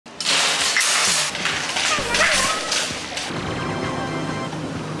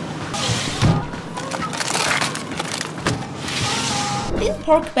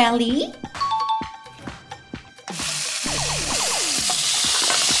pork belly.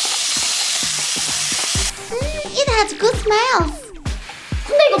 It has good smells.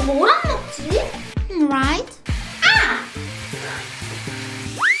 근데 이거 뭐랑 먹지? Right? 아!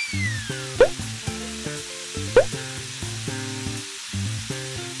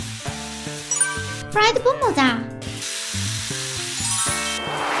 Fried 분모자.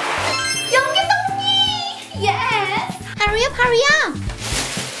 연계떡볶이! Yes! Hurry up, hurry up.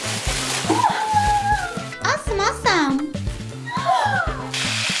 Awesome, awesome.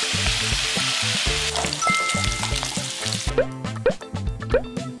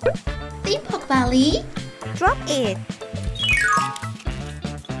 Deep pork belly. Drop it.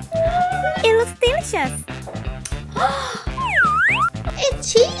 It looks delicious.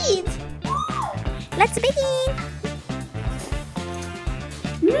 It's cheese. Let's begin.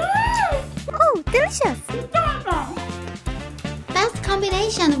 Oh, delicious. Best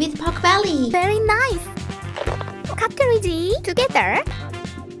combination with pork belly. Very nice. Cutlery together.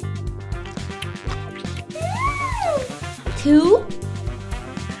 2.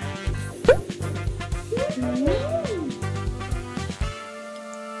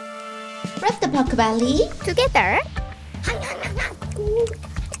 Wrap the pork belly. Together.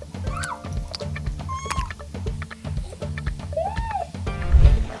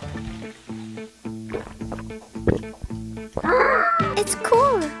 It's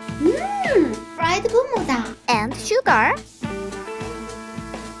cool. Fried 분모자. And sugar.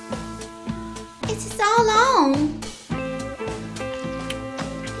 It's so long.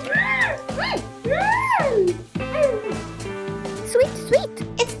 Sweet, sweet.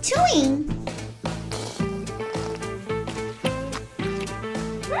 It's chewing.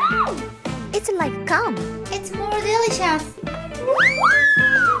 It's like gum. It's more delicious.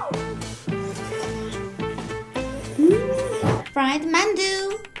 Fried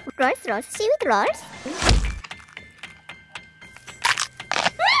mandu. Rolls, seaweed rolls.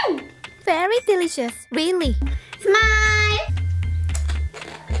 Very delicious, really. Smile.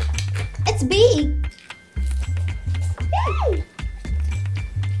 It's big.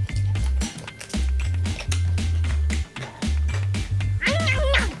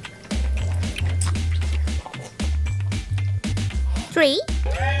 Three,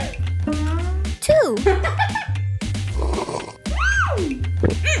 two.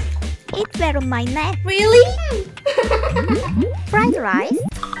 It's very on my neck. Really? Fried rice.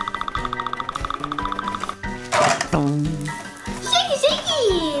 Shake it, shake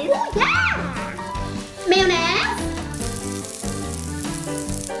it! Oh, yeah! Mayonnaise?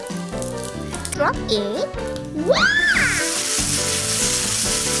 Drop it. Wow!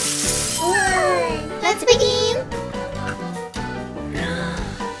 Let's begin.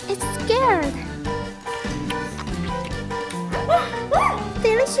 It's scared.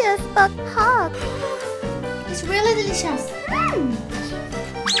 Delicious but hot. It's really delicious.